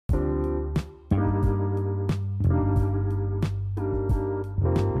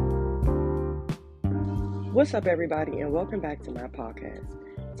What's up, everybody, and welcome back to my podcast.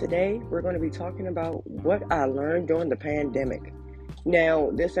 Today, we're going to be talking about what I learned during the pandemic.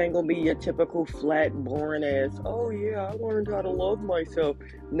 Now, this ain't going to be your typical flat, boring ass, oh yeah, I learned how to love myself.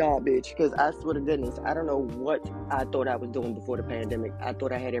 Nah, bitch, because I swear to goodness, I don't know what I thought I was doing before the pandemic. I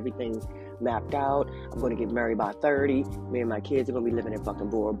thought I had everything mapped out. I'm going to get married by 30. Me and my kids are going to be living in fucking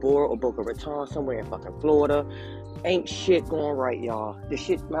Bora Bora or Boca Raton, somewhere in fucking Florida. Ain't shit going right, y'all.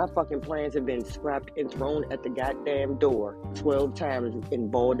 My fucking plans have been scrapped and thrown at the goddamn door 12 times in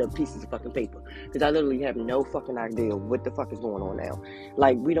balled up pieces of fucking paper. Because I literally have no fucking idea what the fuck is going on now.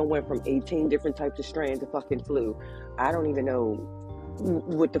 Like, we done went from 18 different types of strands of fucking flu. I don't even know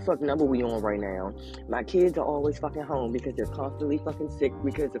what the fuck number we on right now. My kids are always fucking home because they're constantly fucking sick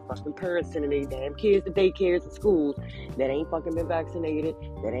because the fucking parents sending their damn kids to daycares and schools that ain't fucking been vaccinated,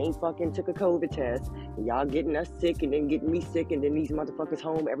 that ain't fucking took a COVID test, and y'all getting us sick and then getting me sick, and then these motherfuckers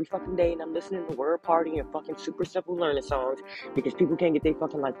home every fucking day, and I'm listening to Word Party and fucking super simple learning songs because people can't get their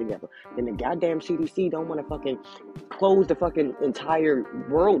fucking life together. Then the goddamn CDC don't want to fucking close the fucking entire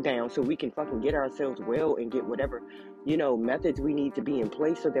world down so we can fucking get ourselves well and get whatever methods we need to be in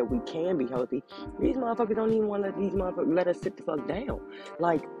place so that we can be healthy. These motherfuckers don't even want to let us sit the fuck down.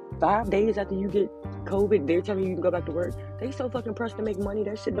 Like, 5 days after you get COVID, they're telling you can go back to work. They so fucking pressed to make money.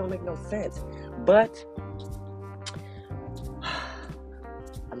 That shit don't make no sense. But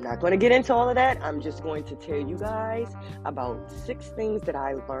I'm not going to get into all of that. I'm just going to tell you guys about 6 things that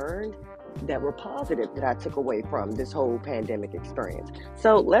I learned that were positive that I took away from this whole pandemic experience.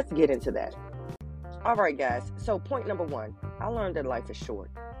 So let's get into that. All right, guys. So point number 1, I learned that life is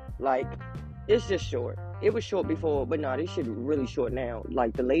short. Like, it's just short. It was short before, but no, this shit really short now.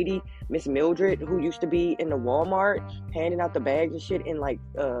 Like, the lady, Miss Mildred, who used to be in the Walmart handing out the bags and shit and like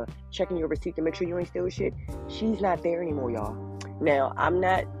checking your receipt to make sure you ain't steal shit, she's not there anymore, y'all. Now, I'm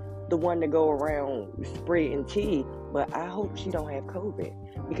not the one to go around spreading tea, but I hope she don't have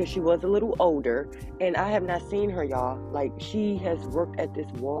COVID because she was a little older and I have not seen her, y'all. Like, she has worked at this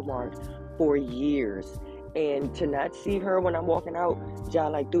Walmart for years, and to not see her when I'm walking out,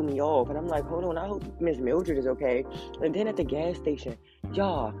 y'all, like, threw me off. And I'm like, hold on, I hope Miss Mildred is okay. And then at the gas station,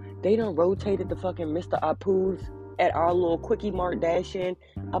 y'all, they done rotated the fucking Mr. Apu's at our little Quickie Mart dash-in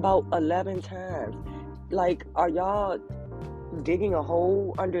about 11 times. Like, are y'all digging a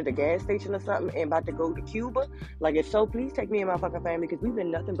hole under the gas station or something and about to go to Cuba? Like, if so, please take me and my fucking family because we've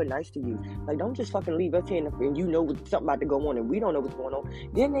been nothing but nice to you. Like, don't just fucking leave us here and you know something about to go on and we don't know what's going on.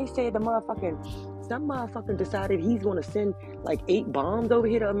 Then they said some motherfucker decided he's going to send like 8 bombs over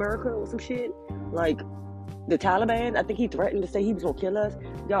here to America or some shit. Like, the Taliban, I think he threatened to say he was going to kill us.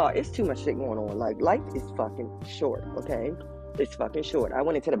 Y'all, it's too much shit going on. Like, life is fucking short, okay? It's fucking short. I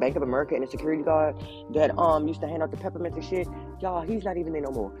went into the Bank of America and the security guard that used to hand out the peppermints and shit. Y'all, he's not even there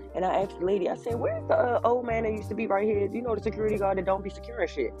no more. And I asked the lady, I said, where's the old man that used to be right here? You know, the security guard that don't be securing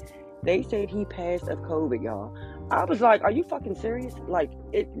shit. They said he passed of COVID, y'all. I was like, are you fucking serious? Like,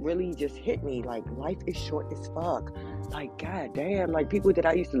 it really just hit me. Like, life is short as fuck. Like, goddamn. Like, people that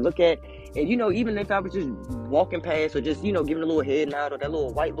I used to look at, and, even if I was just walking past or just, giving a little head nod or that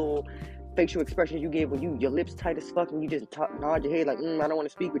little white little facial expressions you give when your lips tight as fuck and you just nod your head like, I don't want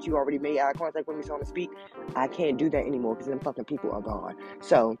to speak, but you already made eye contact with me, so I want to speak. I can't do that anymore because them fucking people are gone.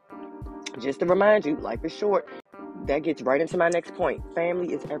 So, just to remind you, life is short. That gets right into my next point.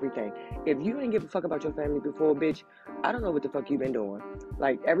 Family is everything. If you didn't give a fuck about your family before, bitch, I don't know what the fuck you've been doing.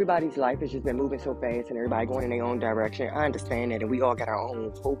 Like, everybody's life has just been moving so fast and everybody going in their own direction. I understand that, and we all got our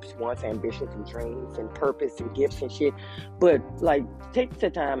own hopes, wants, ambitions, and dreams, and purpose, and gifts, and shit. But, like, take the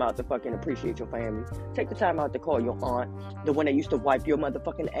time out to fucking appreciate your family. Take the time out to call your aunt, the one that used to wipe your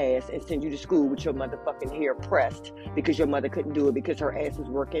motherfucking ass and send you to school with your motherfucking hair pressed because your mother couldn't do it because her ass was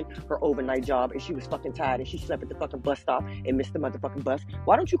working her overnight job and she was fucking tired and she slept at the fucking bus stop and missed the motherfucking bus.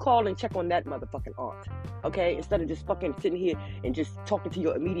 Why don't you call and check on that motherfucking aunt, okay? Instead of just fucking sitting here and just talking to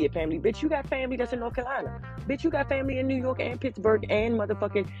your immediate family. Bitch, you got family that's in North Carolina. Bitch, you got family in New York and Pittsburgh and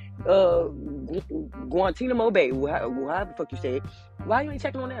motherfucking Guantanamo Bay, however the fuck you say it. Why you ain't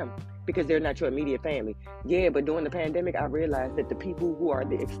checking on them? Because they're not your immediate family. Yeah, but during the pandemic, I realized that the people who are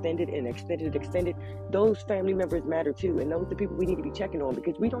the extended, those family members matter too. And those are the people we need to be checking on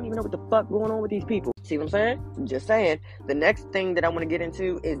because we don't even know what the fuck going on with these people. See what I'm saying? Just saying. The next thing that I want to get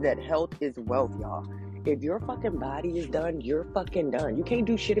into is that health is wealth, y'all. If your fucking body is done, you're fucking done. You can't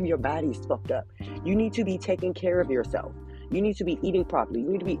do shit if your body is fucked up. You need to be taking care of yourself. You need to be eating properly. You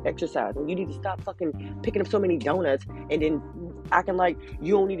need to be exercising. You need to stop fucking picking up so many donuts and then acting like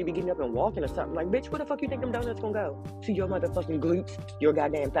you don't need to be getting up and walking or something. Like, bitch, where the fuck you think them donuts gonna go? To your motherfucking glutes, your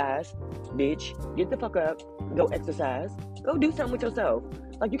goddamn thighs. Bitch, get the fuck up. Go exercise. Go do something with yourself.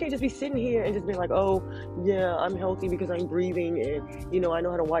 Like, you can't just be sitting here and just be like, oh, yeah, I'm healthy because I'm breathing and, I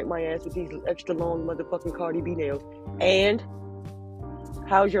know how to wipe my ass with these extra long motherfucking Cardi B nails. And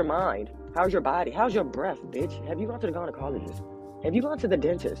how's your mind? How's your body? How's your breath, bitch? Have you gone to the gynecologist? Have you gone to the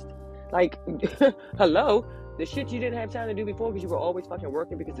dentist? Like, hello? The shit you didn't have time to do before because you were always fucking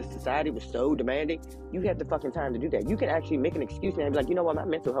working because the society was so demanding. You had the fucking time to do that. You can actually make an excuse now and be like, you know what, my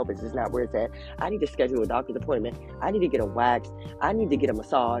mental health is just not where it's at. I need to schedule a doctor's appointment. I need to get a wax. I need to get a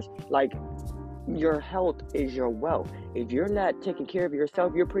massage. Like, your health is your wealth. If you're not taking care of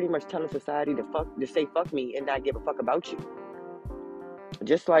yourself, you're pretty much telling society to say fuck me and not give a fuck about you.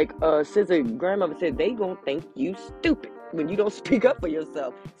 Just like SZA grandmother said, they gonna think you stupid when you don't speak up for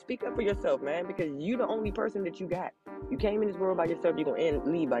yourself. Speak up for yourself, man, because you the only person that you got. You came in this world by yourself, you're gonna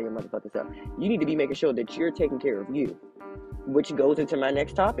leave by your motherfucking self. You need to be making sure that you're taking care of you, which goes into my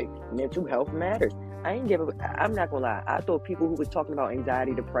next topic. Mental health matters. I'm not gonna lie, I thought people who was talking about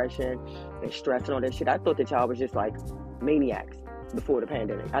anxiety, depression, and stress and all that shit, I thought that y'all was just like maniacs before the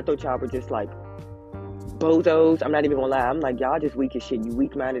pandemic. I thought y'all were just like bozos. I'm not even gonna lie. I'm like, y'all just weak as shit. You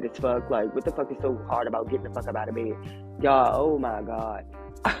weak-minded as fuck. Like, what the fuck is so hard about getting the fuck up out of bed? Y'all, oh my God.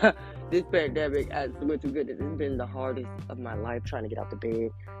 This pandemic, I swear to goodness, it's been the hardest of my life trying to get out the bed,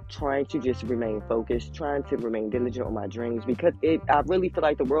 trying to just remain focused, trying to remain diligent on my dreams, because I really feel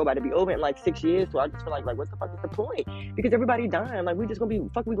like the world about to be over in like 6 years, so I just feel like what the fuck is the point? Because everybody dying. Like, we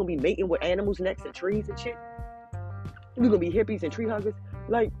gonna be mating with animals next to trees and shit? We gonna be hippies and tree huggers?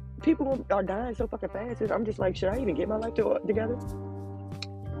 Like, people are dying so fucking fast. I'm just like, should I even get my life together?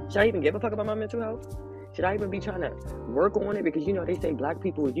 Should I even give a fuck about my mental health? Should I even be trying to work on it? Because, they say black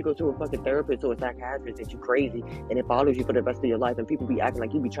people, if you go to a fucking therapist or a psychiatrist, that you crazy and it follows you for the rest of your life, and people be acting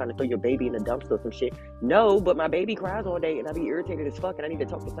like you be trying to throw your baby in the dumpster or some shit. No, but my baby cries all day and I be irritated as fuck and I need to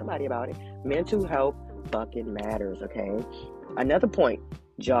talk to somebody about it. Mental health fucking matters, okay? Another point.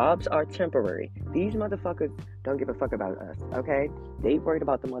 Jobs are temporary. These motherfuckers don't give a fuck about us, okay? They worried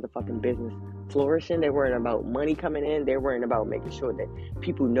about the motherfucking business flourishing. They're worried about money coming in. They're worried about making sure that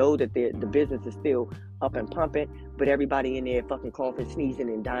people know that the business is still up and pumping, but everybody in there fucking coughing, sneezing,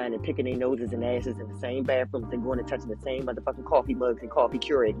 and dying and picking their noses and asses in the same bathrooms and going and touching the same motherfucking coffee mugs and coffee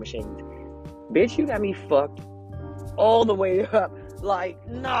Keurig machines. Bitch, you got me fucked all the way up. Like,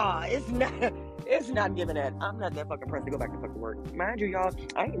 nah, it's not giving that. I'm not that fucking person to go back to fucking work. Mind you, y'all,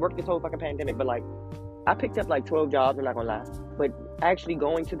 I ain't worked this whole fucking pandemic, but like, I picked up like 12 jobs, I'm not gonna lie. But actually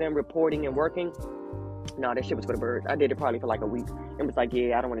going to them, reporting and working, no, that shit was for the birds. I did it probably for like a week. It was like,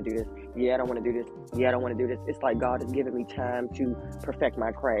 yeah, I don't want to do this. Yeah, I don't want to do this. Yeah, I don't want to do this. It's like God has given me time to perfect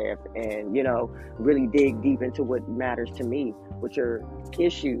my craft and, really dig deep into what matters to me, which are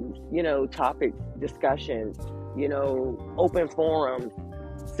issues, topics, discussions, open forums,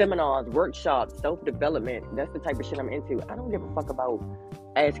 seminars, workshops, self-development. That's the type of shit I'm into. I don't give a fuck about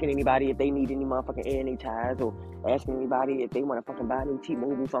asking anybody if they need any motherfucking A&E ties or asking anybody if they want to fucking buy a new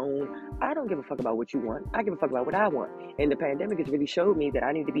T-Mobile phone. I don't give a fuck about what you want. I give a fuck about what I want. And the pandemic has really showed me that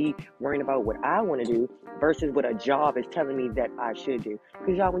I need to be worrying about what I want to do versus what a job is telling me that I should do.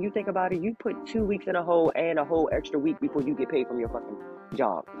 Because y'all, when you think about it, you put 2 weeks in a hole and a whole extra week before you get paid from your fucking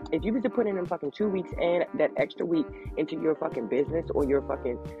job. If you was to put in them fucking 2 weeks and that extra week into your fucking business or your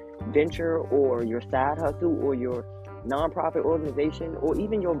fucking venture or your side hustle or your non-profit organization or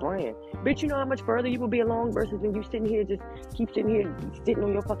even your brand, bitch, you know how much further you will be along versus when you sitting here sitting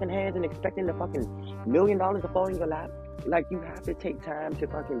on your fucking hands and expecting the fucking $1 million to fall in your lap. Like, you have to take time to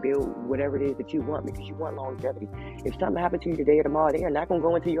fucking build whatever it is that you want because you want longevity. If something happens to you today or tomorrow, they are not gonna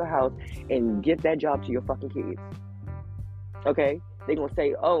go into your house and give that job to your fucking kids. Okay? They're going to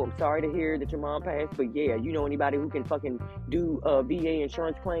say, oh, I'm sorry to hear that your mom passed, but yeah, you know anybody who can fucking do VA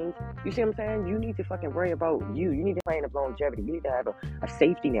insurance claims? You see what I'm saying? You need to fucking worry about you. You need to plan of longevity. You need to have a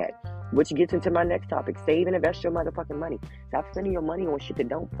safety net, which gets into my next topic. Save and invest your motherfucking money. Stop spending your money on shit that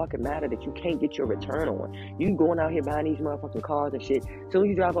don't fucking matter, that you can't get your return on. You going out here buying these motherfucking cars and shit. As soon as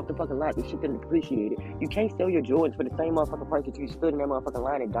you drive off the fucking lot, this shit didn't appreciate it. You can't sell your Jordans for the same motherfucking price that you stood in that motherfucking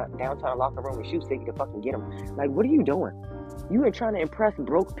line in downtown locker room with shoes so you can fucking get them. Like, what are you doing? You ain't trying to impress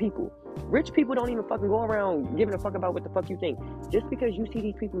broke people. Rich people don't even fucking go around giving a fuck about what the fuck you think. Just because you see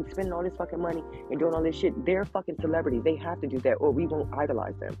these people spending all this fucking money and doing all this shit, they're fucking celebrities. They have to do that or we won't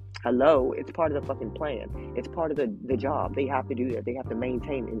idolize them. Hello? It's part of the fucking plan. It's part of the job. They have to do that. They have to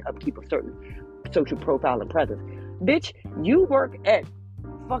maintain and upkeep a certain social profile and presence. Bitch, you work at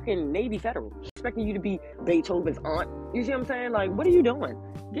fucking Navy Federal. Expecting you to be Beethoven's aunt. You see what I'm saying? Like, what are you doing?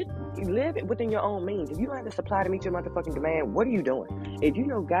 Live within your own means. If you don't have the supply to meet your motherfucking demand, what are you doing? If you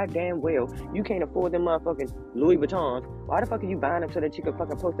know goddamn well you can't afford them motherfucking Louis Vuittons, why the fuck are you buying them so that you can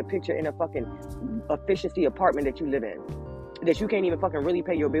fucking post a picture in a fucking efficiency apartment that you live in? That you can't even fucking really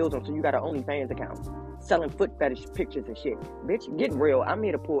pay your bills on, so you got an OnlyFans account. Selling foot fetish pictures and shit. Bitch, get real. I'm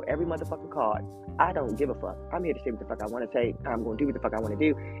here to pull every motherfucking card. I don't give a fuck. I'm here to say what the fuck I want to say. I'm going to do what the fuck I want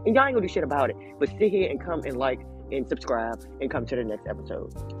to do. And y'all ain't going to do shit about it. But sit here and come and like and subscribe and come to the next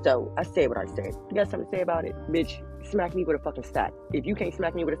episode. So, I said what I said. You got something to say about it? Bitch, smack me with a fucking stack. If you can't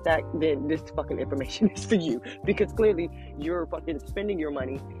smack me with a stack, then this fucking information is for you. Because clearly, you're fucking spending your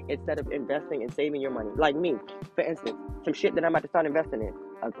money instead of investing and saving your money. Like me, for instance, some shit that I'm about to start investing in.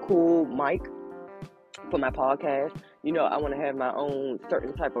 A cool mic for my podcast. You know, I want to have my own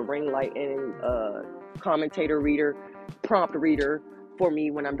certain type of ring light and commentator reader, prompt reader for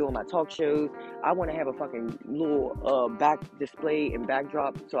me when I'm doing my talk shows. I want to have a fucking little back display and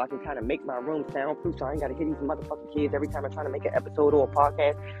backdrop so I can kind of make my room soundproof, so I ain't got to hear these motherfucking kids every time I'm trying to make an episode or a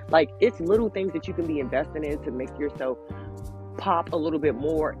podcast. Like, it's little things that you can be investing in to make yourself pop a little bit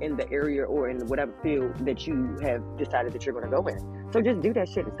more in the area or in whatever field that you have decided that you're going to go in. So just do that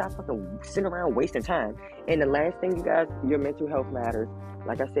shit and stop fucking sitting around wasting time. And the last thing, you guys, your mental health matters.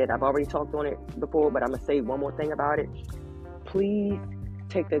 Like I said, I've already talked on it before, but I'm going to say one more thing about it. Please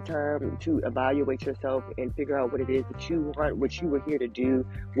take the time to evaluate yourself and figure out what it is that you want, what you were here to do,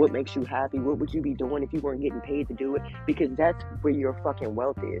 what makes you happy, what would you be doing if you weren't getting paid to do it, because that's where your fucking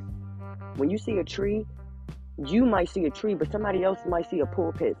wealth is. When you see a tree, you might see a tree, but somebody else might see a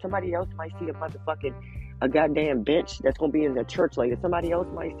pulpit. Somebody else might see a goddamn bench that's going to be in the church later. Somebody else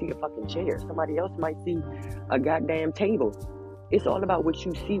might see a fucking chair. Somebody else might see a goddamn table. It's all about what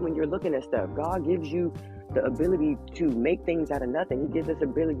you see when you're looking at stuff. God gives you the ability to make things out of nothing. He gives us the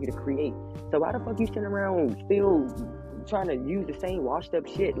ability to create. So why the fuck you sitting around still trying to use the same washed up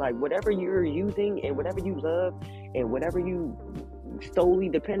shit? Like, whatever you're using and whatever you love and whatever you solely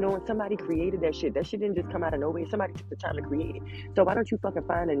depend on, somebody created that shit. That shit didn't just come out of nowhere. Somebody took the time to create it. So why don't you fucking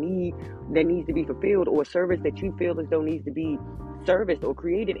find a need that needs to be fulfilled or a service that you feel as though needs to be serviced or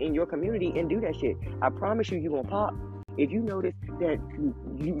created in your community and do that shit? I promise you, you're gonna pop. If you notice that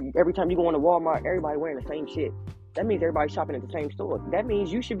every time you go on to Walmart, everybody wearing the same shit, that means everybody's shopping at the same store. That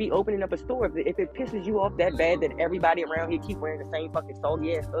means you should be opening up a store. If it pisses you off that bad that everybody around here keep wearing the same fucking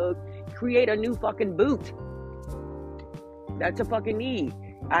soggy ass Uggs, create a new fucking boot. That's a fucking need.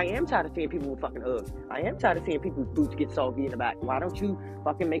 I am tired of seeing people with fucking Uggs. I am tired of seeing people's boots get soggy in the back. Why don't you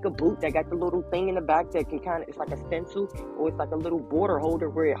fucking make a boot that got the little thing in the back that can kind of, it's like a stencil or it's like a little border holder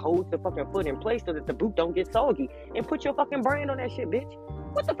where it holds the fucking foot in place so that the boot don't get soggy, and put your fucking brand on that shit, bitch.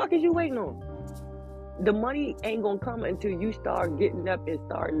 What the fuck is you waiting on? The money ain't gonna come until you start getting up and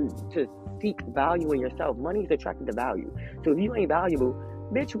starting to seek value in yourself. Money is attracted to value. So if you ain't valuable,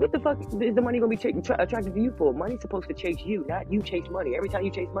 bitch, what the fuck is the money gonna be attracted to you for? Money's supposed to chase you, not you chase money. Every time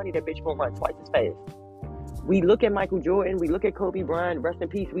you chase money, that bitch gonna run twice as fast. We look at Michael Jordan, we look at Kobe Bryant, rest in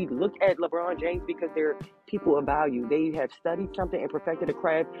peace. We look at LeBron James because they're people of value. They have studied something and perfected a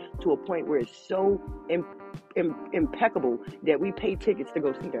craft to a point where it's so impeccable that we pay tickets to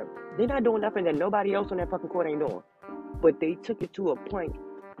go see them. They're not doing nothing that nobody else on that fucking court ain't doing. But they took it to a point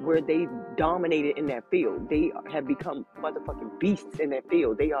where they dominated in that field. They have become motherfucking beasts in that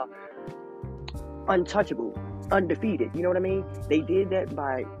field. They are untouchable, undefeated. You know what I mean? They did that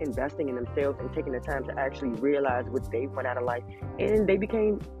by investing in themselves and taking the time to actually realize what they went out of life, and they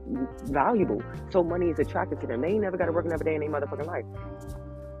became valuable. So money is attracted to them. They ain't never got to work another day in their motherfucking life.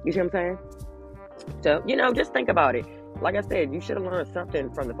 You see what I'm saying? So, you know, just think about it. Like I said, you should have learned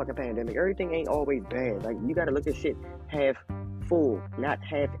something from the fucking pandemic. Everything ain't always bad. Like, you got to look at shit half full, not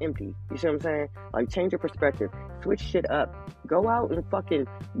half empty. You see what I'm saying? Like, change your perspective. Switch shit up. Go out and fucking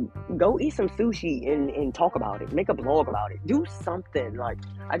go eat some sushi and talk about it. Make a blog about it. Do something. Like,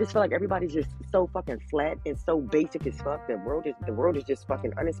 I just feel like everybody's just so fucking flat and so basic as fuck. The world is just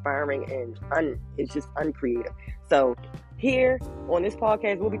fucking uninspiring and it's just uncreative. So here on this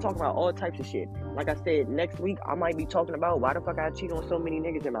podcast, we'll be talking about all types of shit. Like I said, next week I might be talking about why the fuck I cheat on so many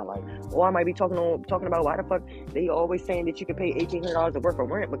niggas in my life, or I might be talking about why the fuck they always saying that you can pay $1,800 to work for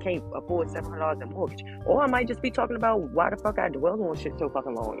rent but can't afford $700 in mortgage, or I might just be talking about why the fuck I dwell on shit so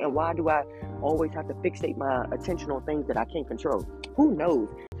fucking long, and why do I always have to fixate my attention on things that I can't control. Who knows?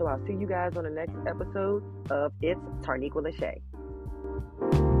 So I'll see you guys on the next episode of It's Tarniqua Lachey.